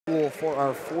For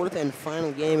our fourth and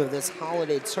final game of this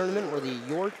holiday tournament, where the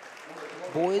York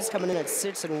boys coming in at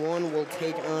 6-1 will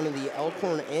take on the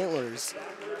Elkhorn Antlers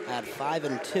at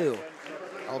 5-2.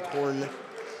 Elkhorn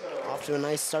off to a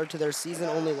nice start to their season.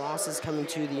 Only losses coming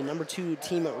to the number 2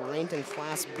 team ranked in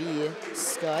Class B,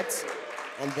 Scott,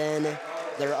 and then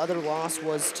their other loss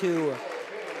was to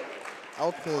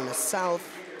Elkhorn South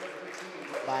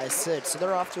by 6. So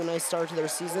they're off to a nice start to their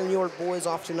season. The York boys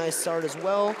off to a nice start as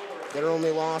well. Their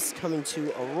only loss coming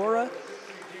to Aurora.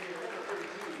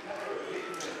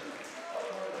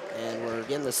 And we're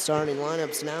getting the starting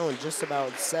lineups now and just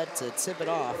about set to tip it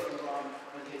off.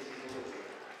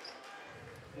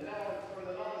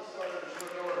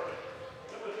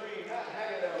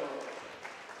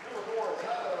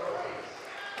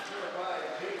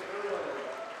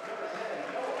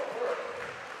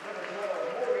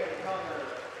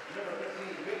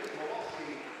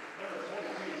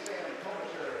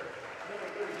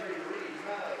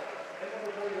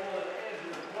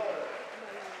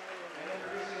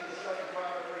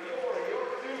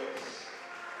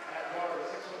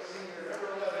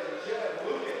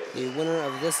 The winner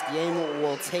of this game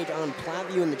will take on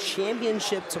Platteview in the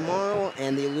championship tomorrow,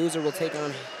 and the loser will take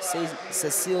on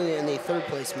Cecilia in the third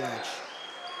place match.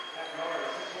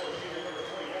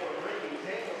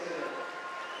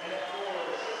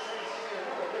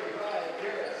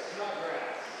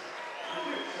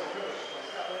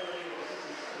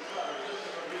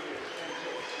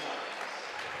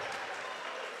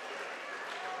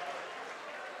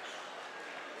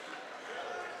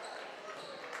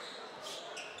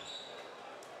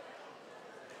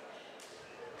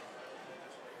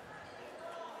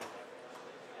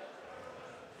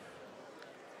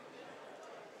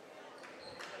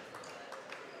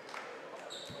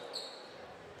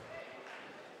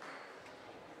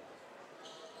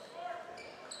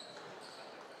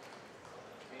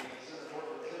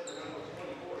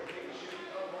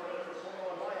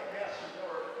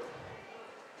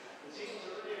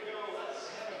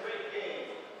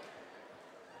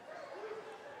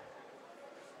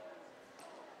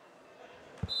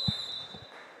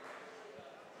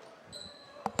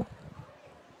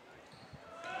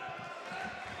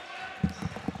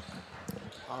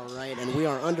 All right, and we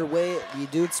are underway. The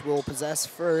Dutes will possess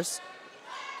first.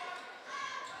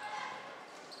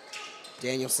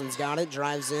 Danielson's got it,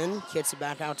 drives in, kicks it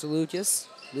back out to Lucas.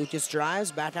 Lucas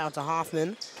drives, back out to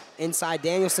Hoffman. Inside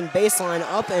Danielson, baseline,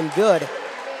 up and good.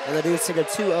 And the Dutes take a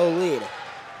 2-0 lead.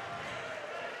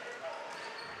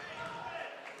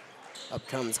 Up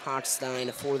comes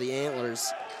Hochstein for the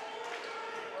Antlers.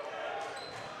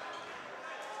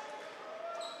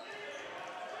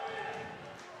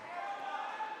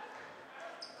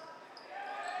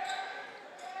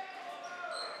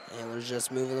 Antlers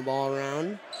just moving the ball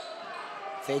around.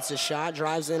 Fakes a shot,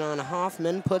 drives in on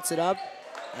Hoffman, puts it up,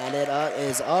 and it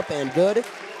is up and good.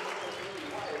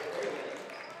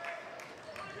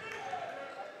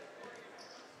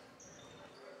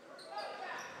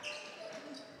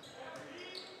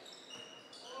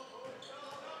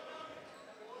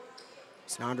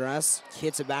 Snodgrass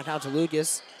hits it back out to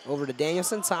Lucas, over to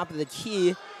Danielson, top of the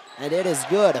key, and it is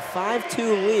good. A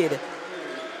 5-2 lead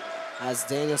as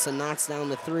Danielson knocks down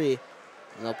the three.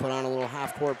 And they'll put on a little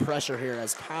half-court pressure here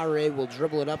as Kyrie will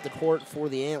dribble it up the court for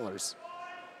the Antlers.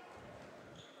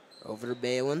 Over to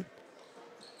Balin.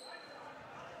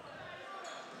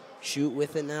 Shoot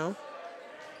with it now.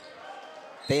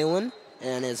 Balin,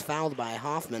 and is fouled by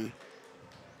Hoffman.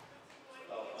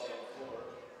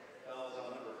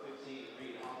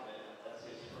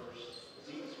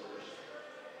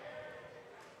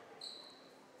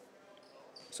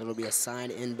 So it'll be a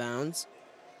side inbounds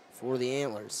for the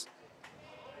Antlers.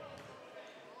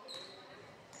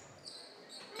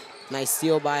 Nice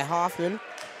steal by Hoffman.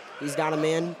 He's got a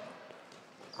man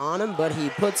on him, but he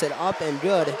puts it up and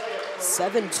good.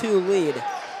 7-2 lead.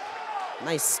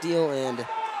 Nice steal and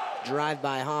drive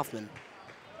by Hoffman.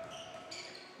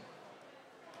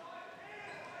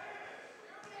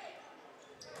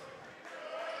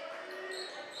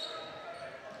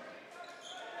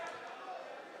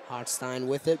 Hochstein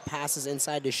with it, passes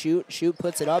inside to Shoot. Shoot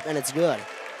puts it up, and it's good.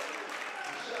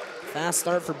 Fast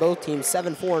start for both teams,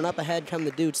 7-4, and up ahead come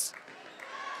the Dutes.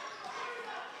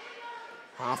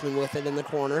 Hoffman with it in the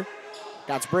corner.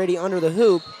 Got Brady under the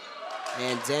hoop,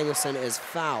 and Danielson is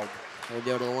fouled. He'll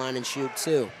go to the line and shoot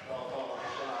two.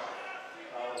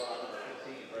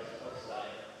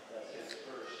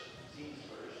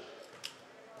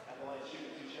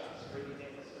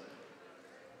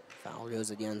 Foul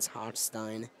goes against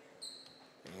Hochstein,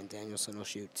 and Danielson will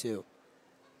shoot two.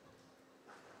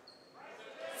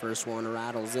 First one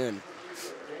rattles in.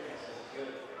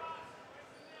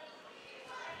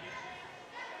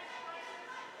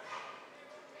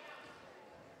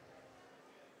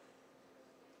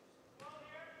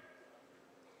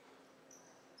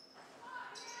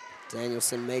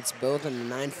 Danielson makes both in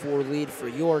a 9-4 lead for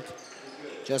York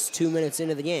just 2 minutes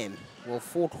into the game. Well,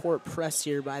 full court press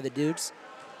here by the Dukes,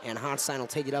 and Hotstein will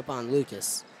take it up on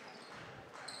Lucas.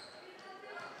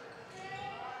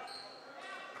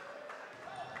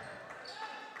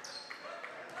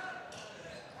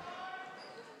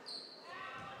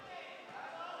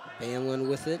 Balin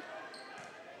with it.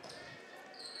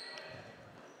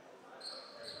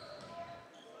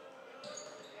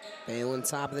 Balin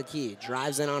top of the key,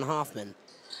 drives in on Hoffman,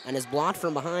 and is blocked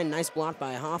from behind. Nice block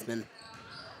by Hoffman.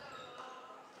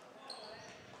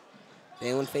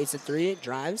 Balin fakes a three,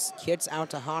 drives, kicks out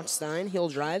to Hotstein. He'll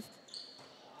drive,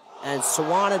 and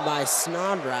swatted by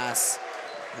Snodgrass,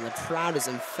 and the crowd is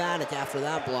emphatic after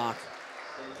that block.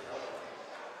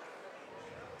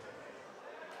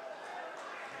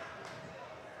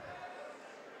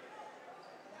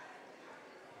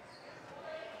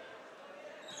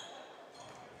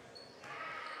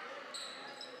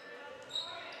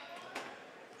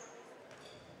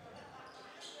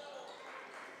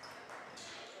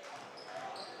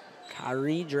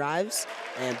 Kyrie drives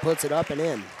and puts it up and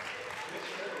in.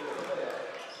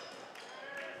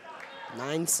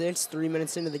 9-6, 3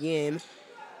 minutes into the game.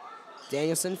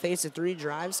 Danielson fakes a three,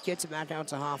 drives, kicks it back out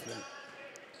to Hoffman.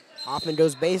 Hoffman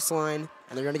goes baseline,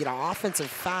 and they're going to get an offensive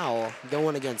foul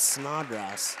going against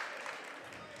Snodgrass.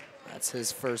 That's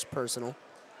his first personal.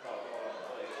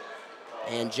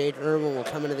 And Jake Irwin will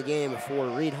come into the game for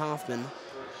Reed Hoffman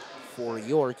for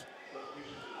York.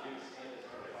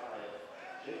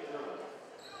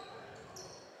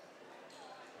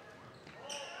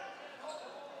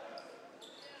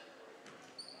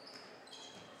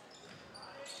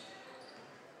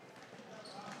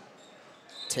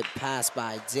 Tip pass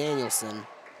by Danielson,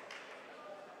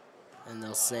 and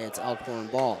they'll say it's Elkhorn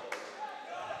ball.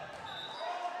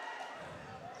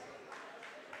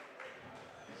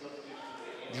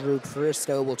 Drew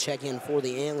Christo will check in for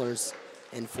the Antlers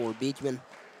and for Beekman.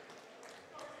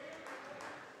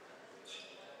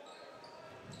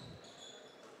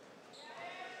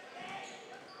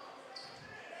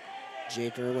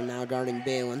 Jake Irwin now guarding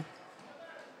Balin.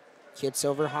 Kicks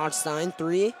over Hotstein,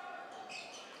 three.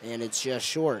 And it's just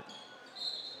short.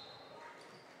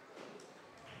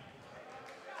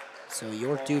 So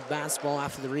York Duke basketball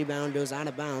after the rebound goes out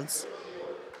of bounds.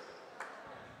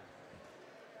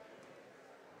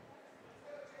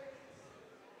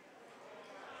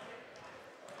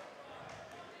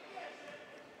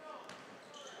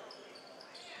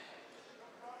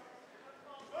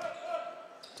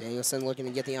 Danielson looking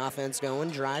to get the offense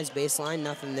going. Drives baseline,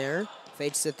 nothing there.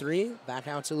 Fakes the three, back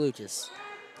out to Lucas.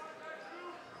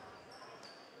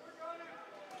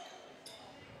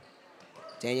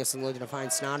 Danielson looking to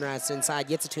find Snodgrass inside,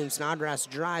 gets it to him. Snodgrass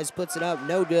drives, puts it up,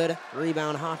 no good.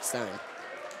 Rebound Hotstein.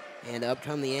 And up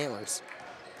come the Antlers.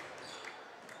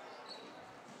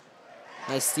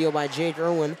 Nice steal by Jake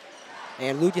Irwin.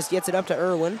 And Lucas gets it up to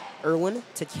Irwin. Irwin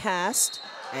to Cast,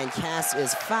 and Cast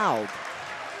is fouled.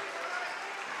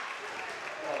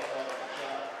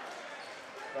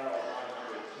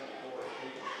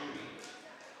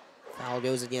 Foul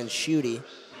goes against Schutte.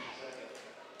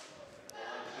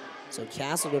 So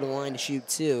Cass will go to the line to shoot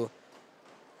two.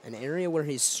 An area where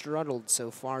he's struggled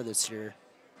so far this year.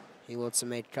 He looks to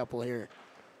make a couple here.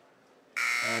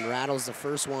 And rattles the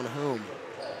first one home.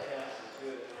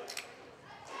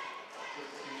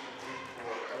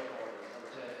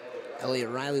 Elliot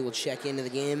Riley will check into the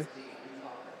game.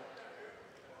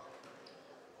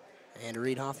 And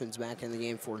Reed Hoffman's back in the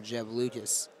game for Jeb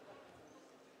Lucas.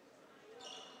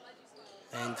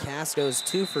 And Cass goes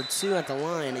 2 for 2 at the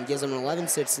line and gives him an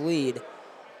 11-6 lead.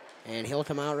 And he'll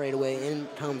come out right away. In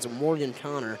comes Morgan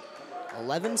Connor.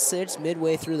 11-6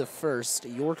 midway through the first.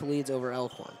 York leads over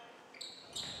Elkhorn.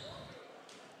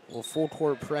 Well, full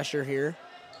court pressure here.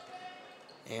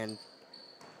 And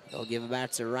they'll give it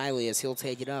back to Riley as he'll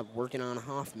take it up, working on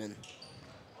Hoffman.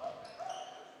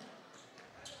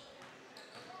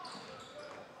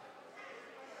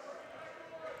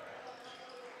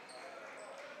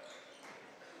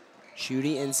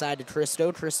 Schutte inside to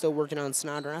Tristo. Tristo working on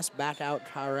Snodgrass. Back out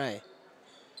Carre.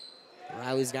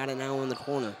 Riley's got it now in the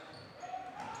corner.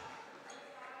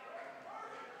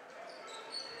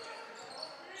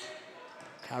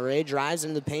 Carre drives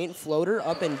into the paint. Floater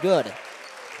up and good.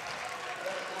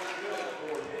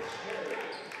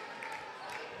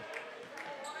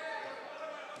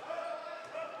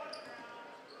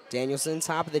 Danielson,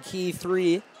 top of the key,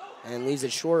 three, and leaves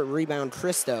it short. Rebound,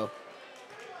 Tristo.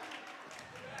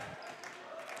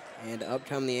 And up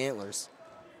come the Antlers.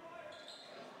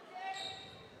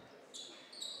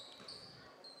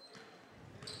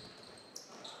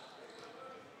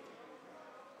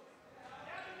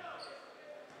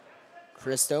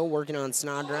 Christo working on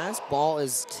Snodgrass. Ball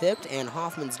is tipped, and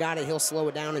Hoffman's got it. He'll slow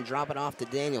it down and drop it off to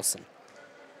Danielson.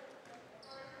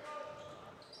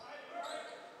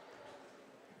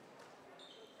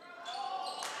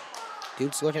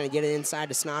 Duke's looking to get it inside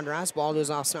to Snodgrass. Ball goes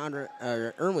off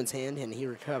Irwin's hand, and he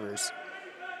recovers.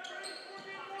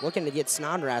 Looking to get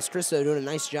Snodgrass. Christo doing a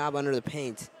nice job under the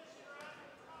paint.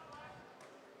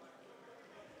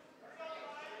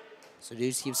 So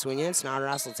Dukes keeps swinging it.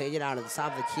 Snodgrass will take it out of the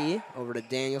top of the key over to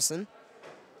Danielson.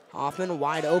 Hoffman,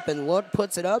 wide open look,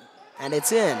 puts it up, and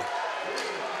it's in.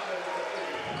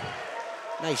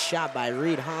 Nice shot by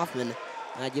Reed Hoffman.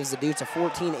 That gives the Dukes a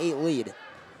 14-8 lead.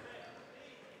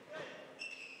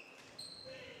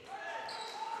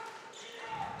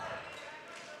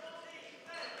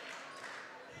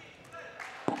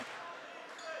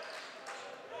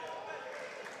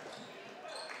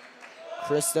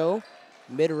 Christo,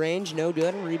 mid-range, no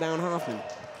good. Rebound Hoffman.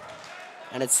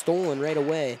 And it's stolen right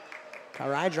away.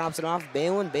 Karai drops it off.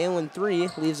 Balin 3,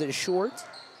 leaves it short.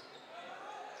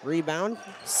 Rebound,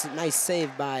 nice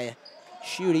save by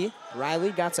Schutte.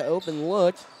 Riley got to open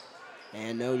look,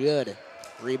 and no good.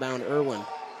 Rebound Irwin.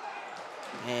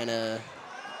 And they're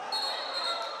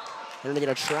going to get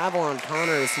a travel on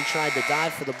Connor as he tried to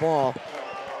dive for the ball.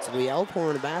 So the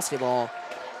Elkhorn basketball.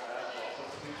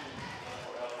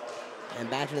 And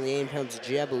back into the game comes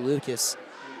Jeb Lucas.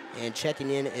 And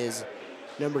checking in is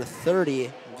number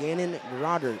 30, Gannon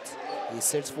Goddard. He's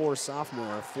 6'4"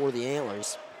 sophomore for the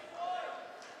Antlers.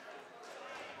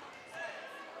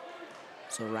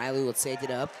 So Riley will take it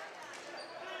up.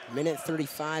 Minute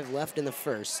 35 left in the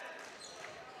first.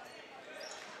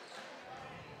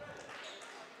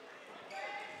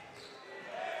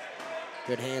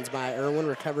 Good hands by Irwin,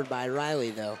 recovered by Riley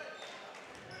though.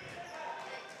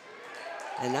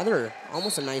 Another,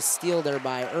 almost a nice steal there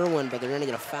by Irwin, but they're going to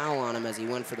get a foul on him as he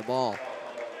went for the ball.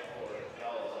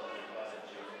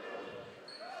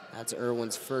 That's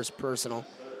Irwin's first personal.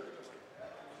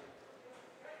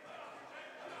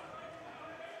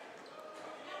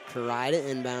 Karai to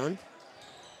inbound.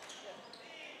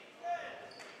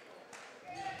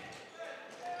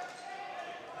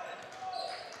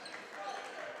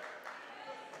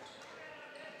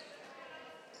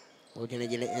 Looking to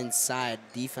get it inside.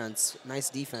 Defense,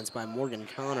 nice defense by Morgan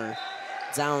Connor.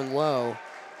 Down low.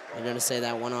 I'm going to say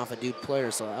that one off a Duke player,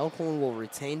 so Elkhorn will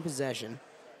retain possession.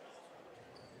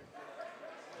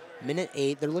 Minute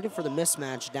 8, they're looking for the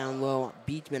mismatch down low.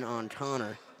 Beekman on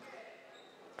Connor.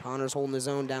 Connor's holding his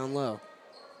own down low.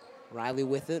 Riley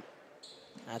with it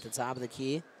at the top of the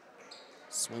key.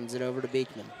 Swings it over to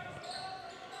Beekman.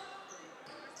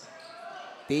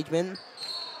 Beekman.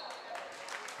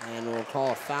 And we'll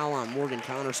call a foul on Morgan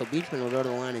Connor, so Beekman will go to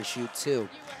the line and shoot two.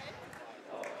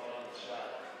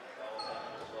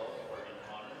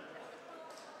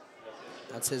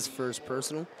 That's his first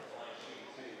personal.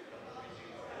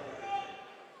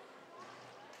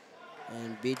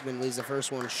 And Beekman leaves the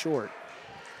first one short.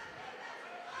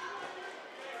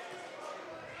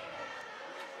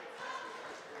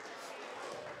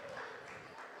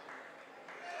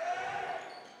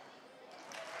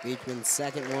 Beekman's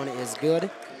second one is good.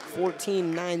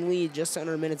 14-9 lead, just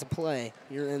under a minute to play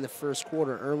here in the first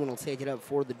quarter. Irwin will take it up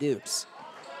for the Dukes.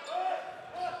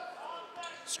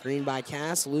 Screen by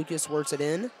Cass. Lucas works it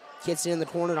in. Gets it in the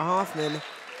corner to Hoffman.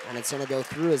 And it's going to go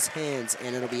through his hands,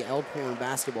 and it'll be Elkhorn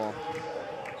basketball.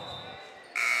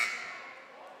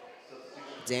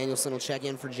 Danielson will check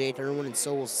in for Jake Irwin, and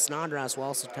so will Snodgrass will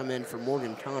also come in for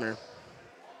Morgan Connor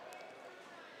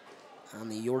on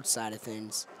the York side of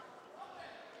things.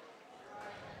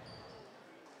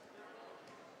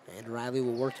 And Riley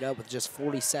will work it up with just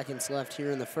 40 seconds left here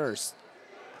in the first.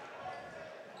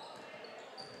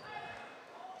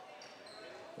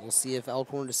 We'll see if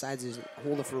Elkhorn decides to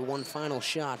hold it for one final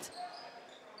shot.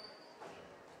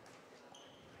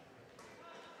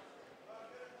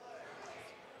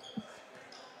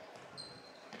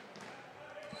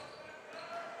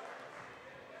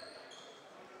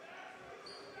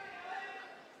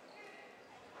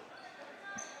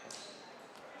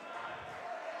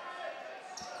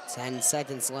 Ten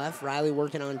seconds left. Riley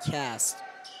working on Cast.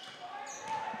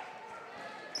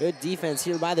 Good defense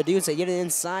here by the Dukes. They get it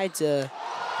inside to,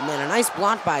 and then a nice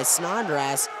block by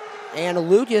Snodgrass. And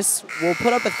Lucas will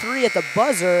put up a three at the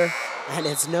buzzer, and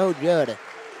it's no good.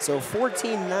 So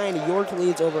 14-9, York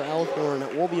leads over Elkhorn.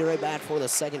 We'll be right back for the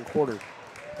second quarter.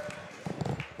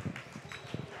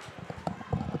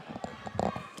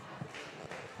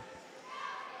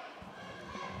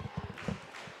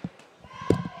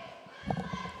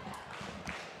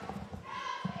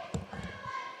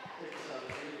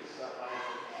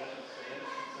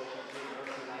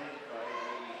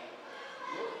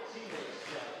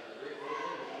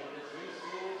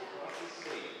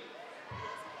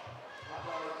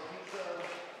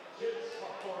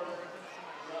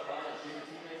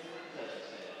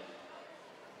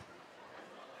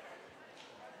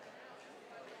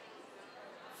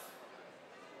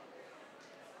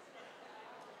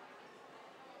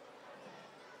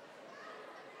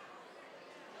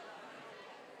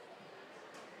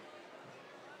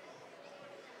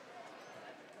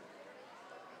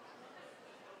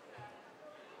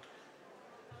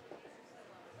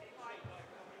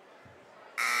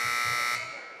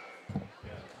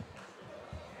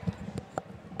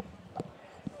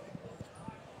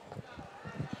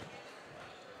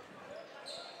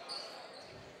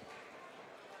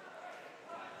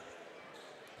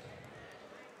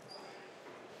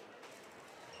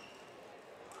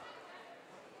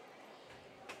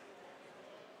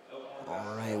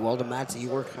 Welcome back to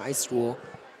York High School.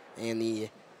 And the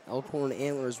Elkhorn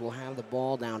Antlers will have the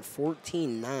ball down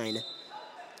 14-9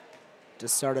 to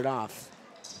start it off.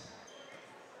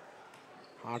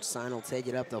 Hochstein will take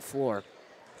it up the floor.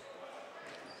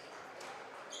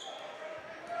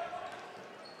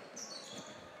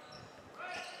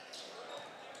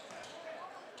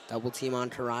 Double team on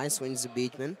Tarai, swings to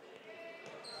Beekman.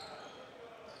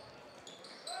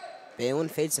 Balin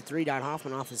fades to three, got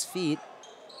Hoffman off his feet.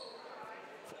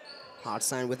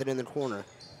 Hochstein with it in the corner.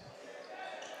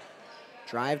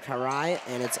 Drive, Tarai,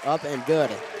 and it's up and good.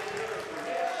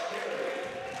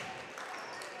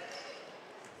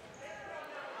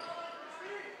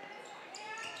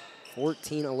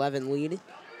 (14-11) lead.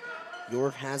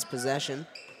 York has possession.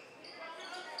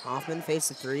 Hoffman fakes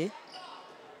the three.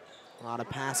 A lot of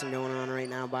passing going on right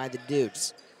now by the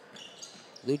Dukes.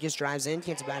 Lucas drives in,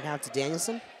 kicks it back out to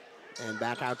Danielson, and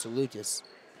back out to Lucas.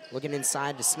 Looking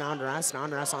inside to Snodgrass.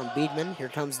 Snodgrass on Beekman. Here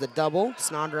comes the double.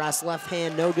 Snodgrass left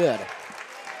hand, no good.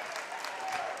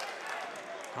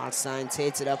 Hochstein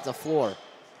takes it up the floor,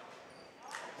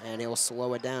 and he'll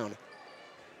slow it down.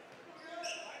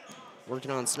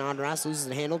 Working on Snodgrass, loses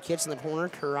the handle, kicks in the corner.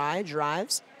 Tarai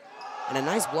drives, and a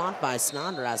nice block by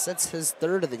Snodgrass. That's his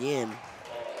third of the game.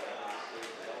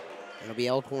 It'll be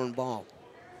Elkhorn ball.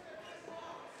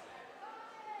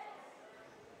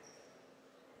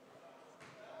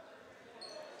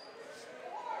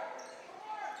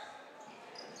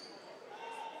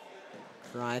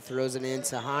 Tarai throws it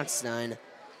into Hochstein,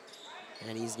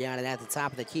 and he's got it at the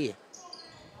top of the key.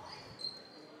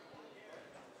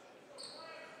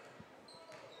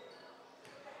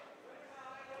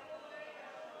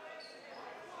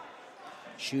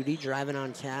 Schutte driving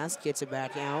on Cass, gets it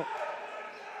back out.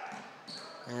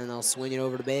 And they'll swing it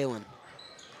over to Balin.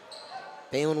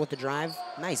 Balin with the drive.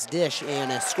 Nice dish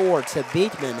and a score to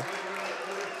Beekman.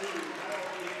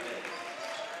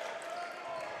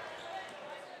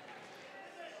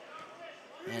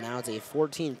 And now it's a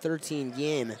 14-13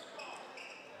 game.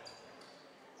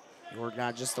 York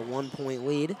got just a 1-point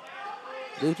lead.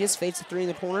 Lucas fakes a three in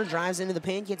the corner, drives into the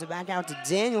paint, gets it back out to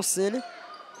Danielson,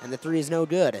 and the three is no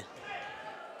good.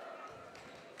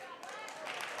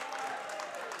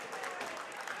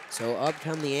 So up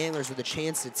come the Antlers with a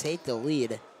chance to take the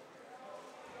lead.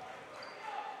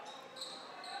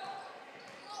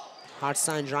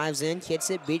 Hochstein drives in, hits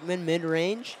it, Beekman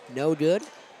mid-range, no good.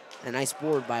 A nice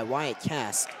board by Wyatt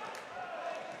Cast.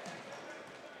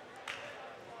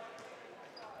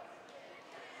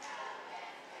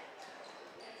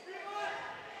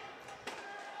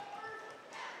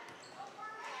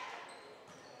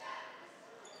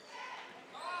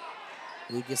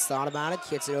 Lucas thought about it,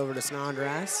 kicks it over to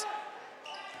Snodgrass.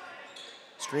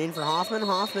 Screen for Hoffman.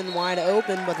 Hoffman wide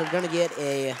open, but they're going to get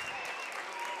a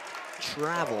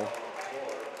travel.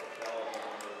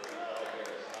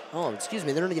 Oh, excuse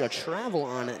me, they're going to get a travel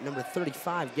on it. Number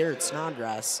 35, Garrett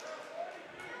Snodgrass.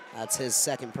 That's his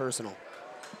second personal.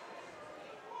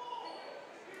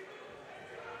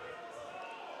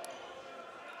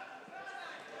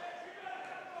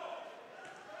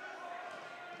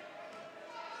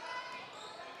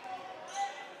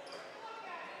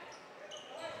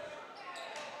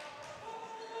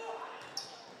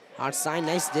 Hochstein,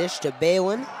 nice dish to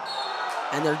Balin.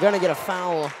 And they're going to get a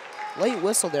foul. Late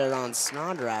whistle there on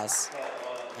Snodgrass.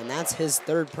 And that's his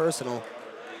third personal.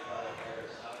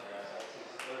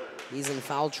 He's in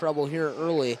foul trouble here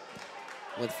early.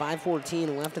 With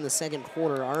 5:14 left in the second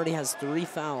quarter, already has 3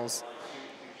 fouls.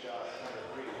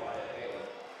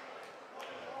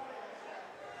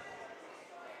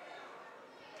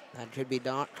 That could be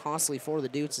costly for the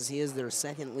Dukes as he is their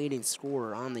second leading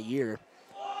scorer on the year.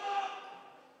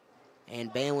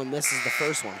 And Balin misses the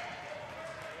first one.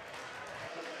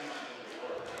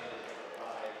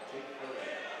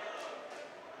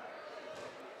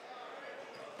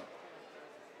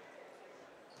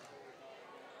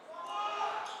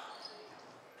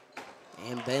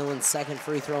 And Balin's second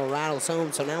free throw rattles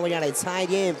home. So now we got a tie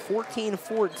game,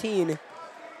 14-14.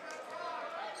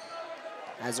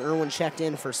 As Irwin checked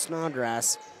in for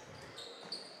Snodgrass.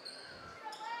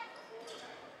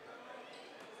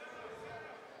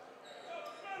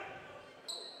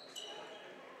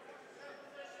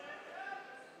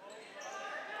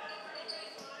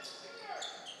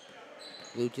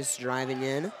 Lucas driving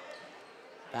in.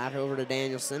 Back over to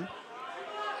Danielson.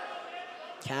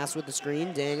 Cass with the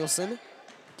screen. Danielson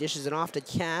dishes it off to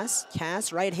Cass.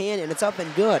 Cass, right hand, and it's up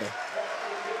and good.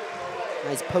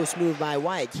 Nice post move by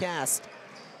Wyatt Cast.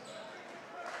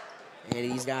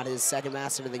 And he's got his second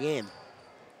basket of the game.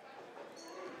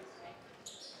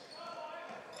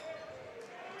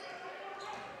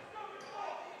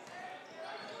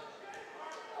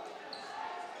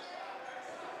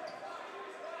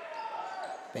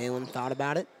 Balin thought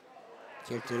about it.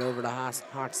 Kicked it over to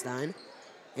Hochstein.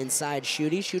 Inside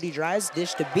Schutte. Schutte drives,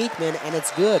 dish to Beekman, and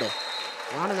it's good.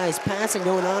 A lot of nice passing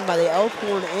going on by the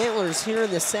Elkhorn Antlers here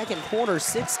in the second quarter.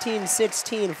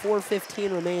 16-16,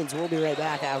 4:15 remains. We'll be right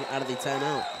back out of the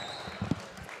timeout.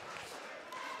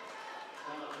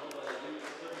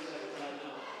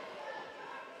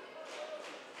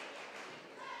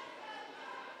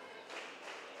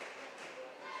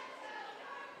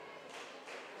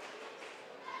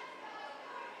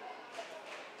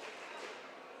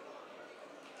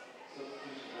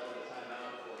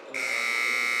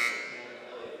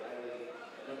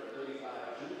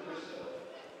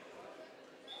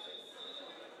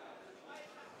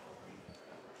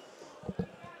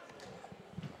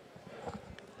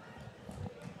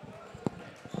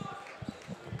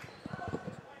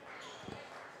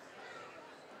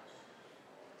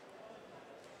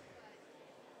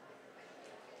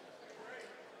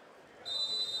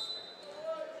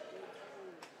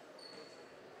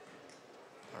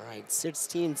 All right,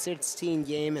 16-16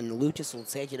 game, and Lucas will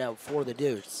take it out for the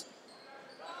Dukes.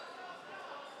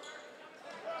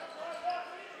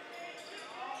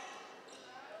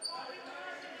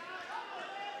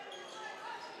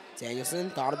 Danielson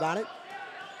thought about it.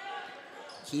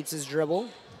 Keeps his dribble.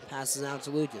 Passes out to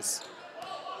Lucas.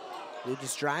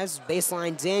 Lucas drives.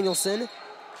 Baseline Danielson.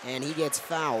 And he gets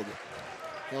fouled.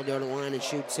 He'll go to the line and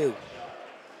shoot two.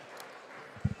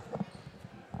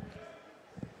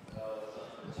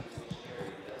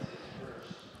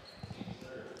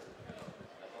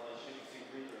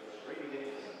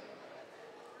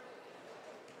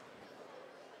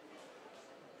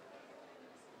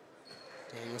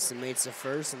 Danielson makes the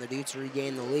first, and the Dukes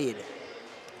regain the lead.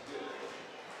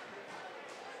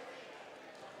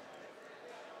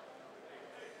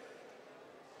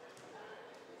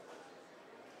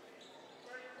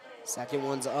 Second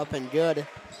one's up and good.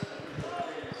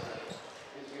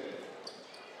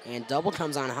 And double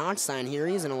comes on Hochstein here.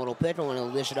 He's in a little pickle, and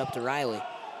he'll dish it up to Riley.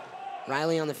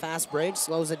 Riley on the fast break,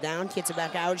 slows it down, kicks it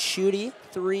back out. Schutte,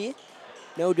 three.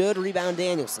 No good. Rebound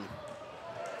Danielson.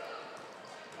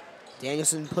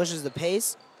 Danielson pushes the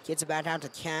pace, gets it back out to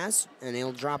Cass, and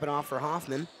he'll drop it off for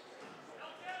Hoffman.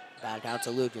 Back out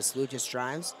to Lucas. Lucas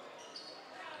drives.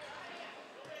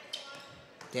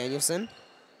 Danielson.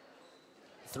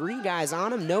 Three guys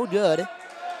on him, no good.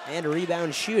 And a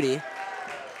rebound Schutte.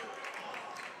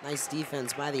 Nice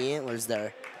defense by the Antlers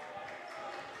there.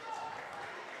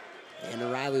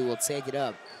 And Riley will take it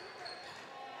up.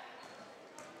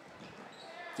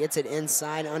 Gets it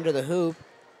inside under the hoop.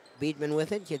 Beekman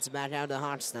with it, gets it back out to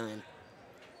Hochstein.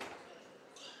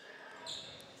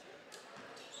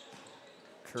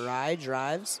 Karai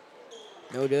drives.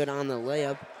 No good on the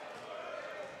layup.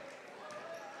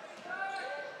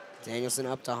 Danielson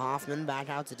up to Hoffman, back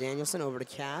out to Danielson, over to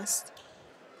Cast.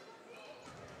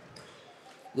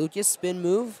 Lucas, spin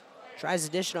move. Tries to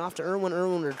dish it off to Irwin.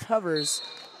 Irwin recovers.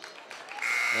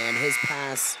 And his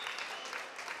pass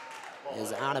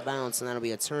is out of bounds, and that'll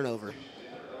be a turnover.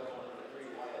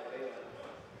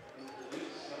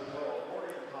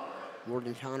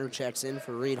 Morgan Connor checks in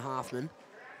for Reed Hoffman.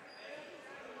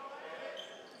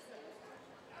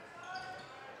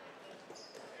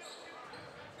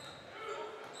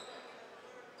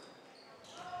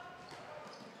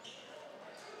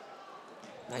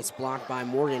 Nice block by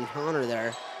Morgan Connor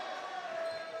there.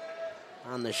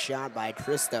 On the shot by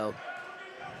Cristo.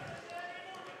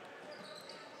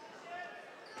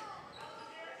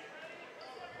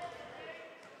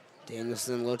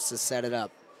 Danielson looks to set it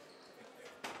up.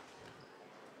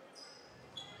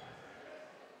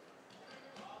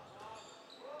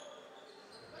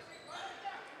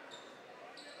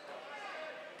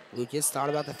 Lucas thought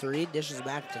about the three, dishes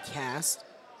back to Cass.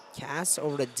 Cass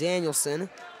over to Danielson.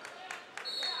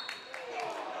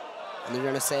 And they're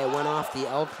going to say it went off the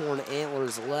Elkhorn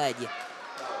Antlers leg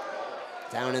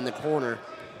down in the corner.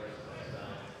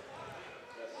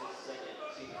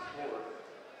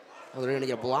 Oh, they're going to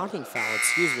get a blocking foul,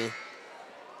 excuse me.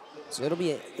 So it'll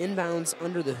be an inbounds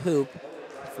under the hoop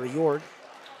for York.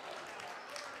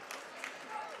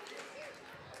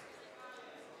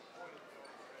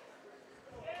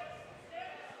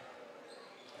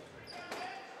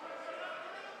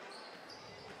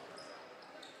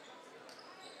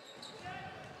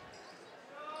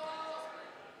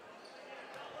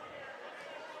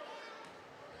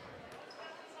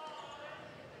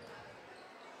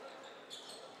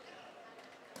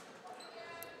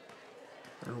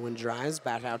 Irwin drives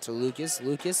back out to Lucas.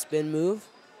 Lucas, spin move.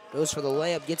 Goes for the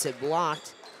layup, gets it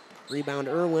blocked. Rebound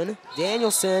Irwin.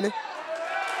 Danielson.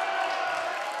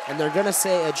 And they're going to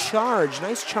say a charge.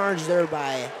 Nice charge there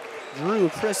by Drew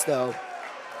Cristo.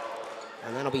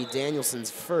 And that'll be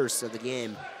Danielson's first of the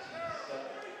game.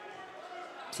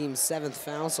 Team's 7th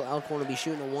foul, so Elkhorn will be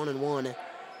shooting a 1-and-1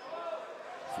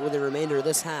 for the remainder of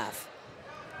this half.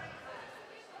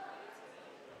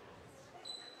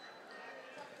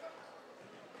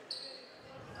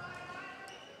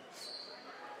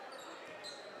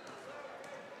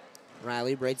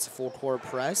 Riley breaks the full court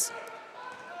press.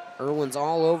 Irwin's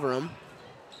all over him.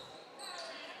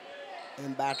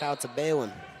 And back out to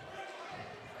Balin.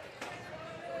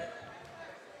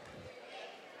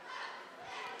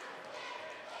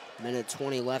 Minute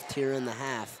 20 left here in the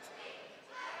half.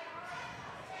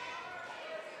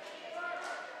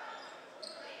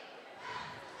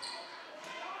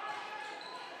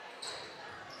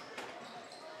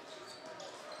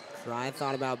 Fry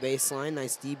thought about baseline.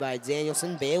 Nice D by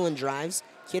Danielson. Balin drives,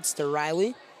 kicks to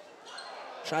Riley.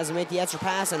 Tries to make the extra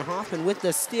pass, and Hoffman with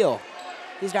the steal.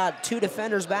 He's got 2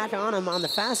 defenders back on him on the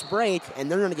fast break, and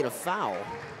they're going to get a foul.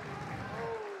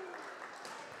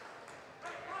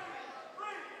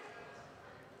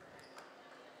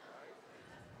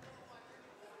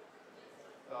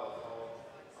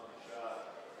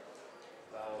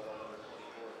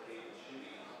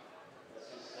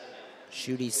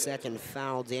 Schuette's second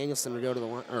foul. Danielson will go to the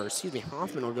line, or excuse me,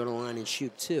 Hoffman will go to the line and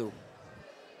shoot 2.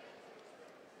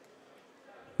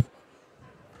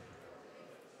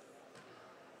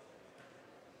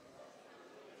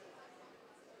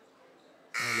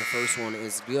 And the first one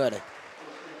is good.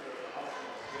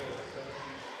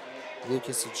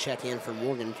 Lucas will check in for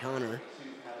Morgan Connor.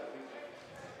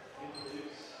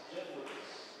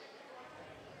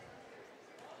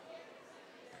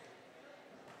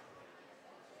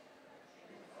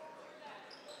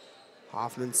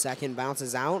 Hoffman's second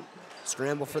bounces out.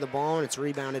 Scramble for the ball, and it's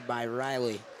rebounded by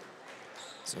Riley.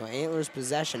 So Antlers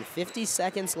possession, 50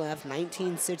 seconds left,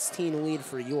 19-16 lead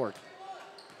for York.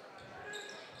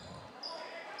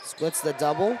 Splits the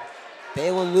double.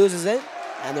 Balin loses it,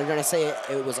 and they're going to say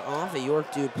it was off a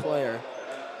York Dude player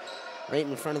right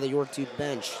in front of the York Dude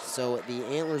bench. So the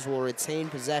Antlers will retain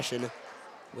possession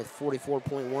with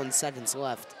 44.1 seconds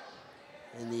left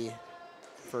in the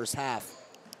first half.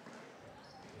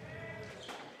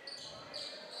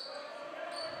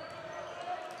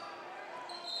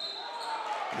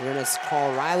 They're going to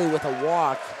call Riley with a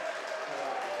walk.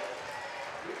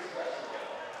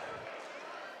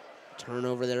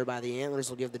 Turnover there by the Antlers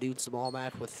will give the Dudes the ball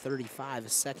back with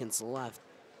 35 seconds left.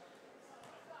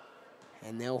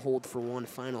 And they'll hold for one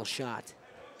final shot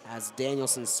as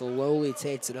Danielson slowly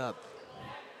takes it up.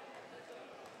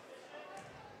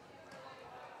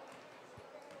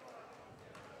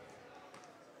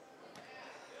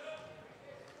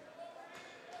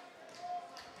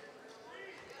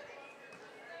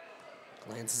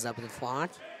 Glances up at the clock.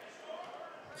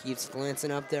 Keeps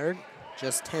glancing up there.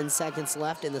 Just 10 seconds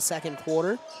left in the second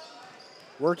quarter.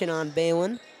 Working on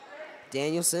Balin.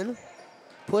 Danielson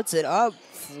puts it up.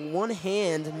 One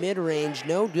hand, mid-range,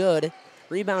 no good.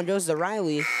 Rebound goes to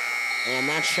Riley, and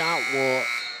that shot will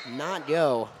not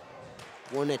go.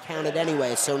 Wouldn't have counted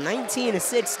anyway. So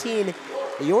 19-16,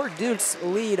 the York Dukes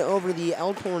lead over the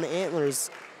Elkhorn Antlers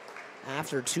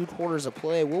after 2 quarters of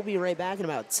play. We'll be right back in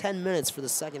about 10 minutes for the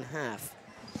second half.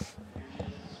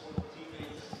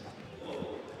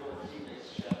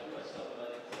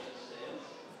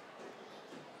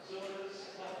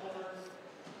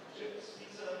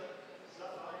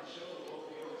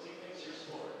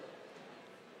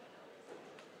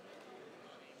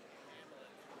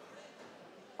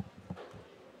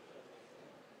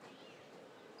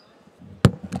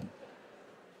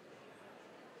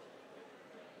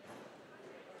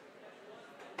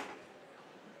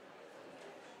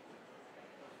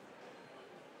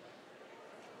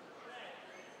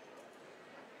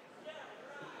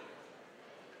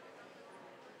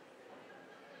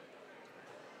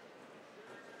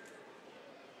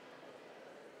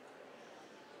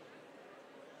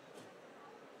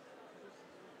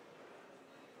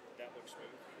 Looks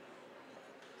smooth.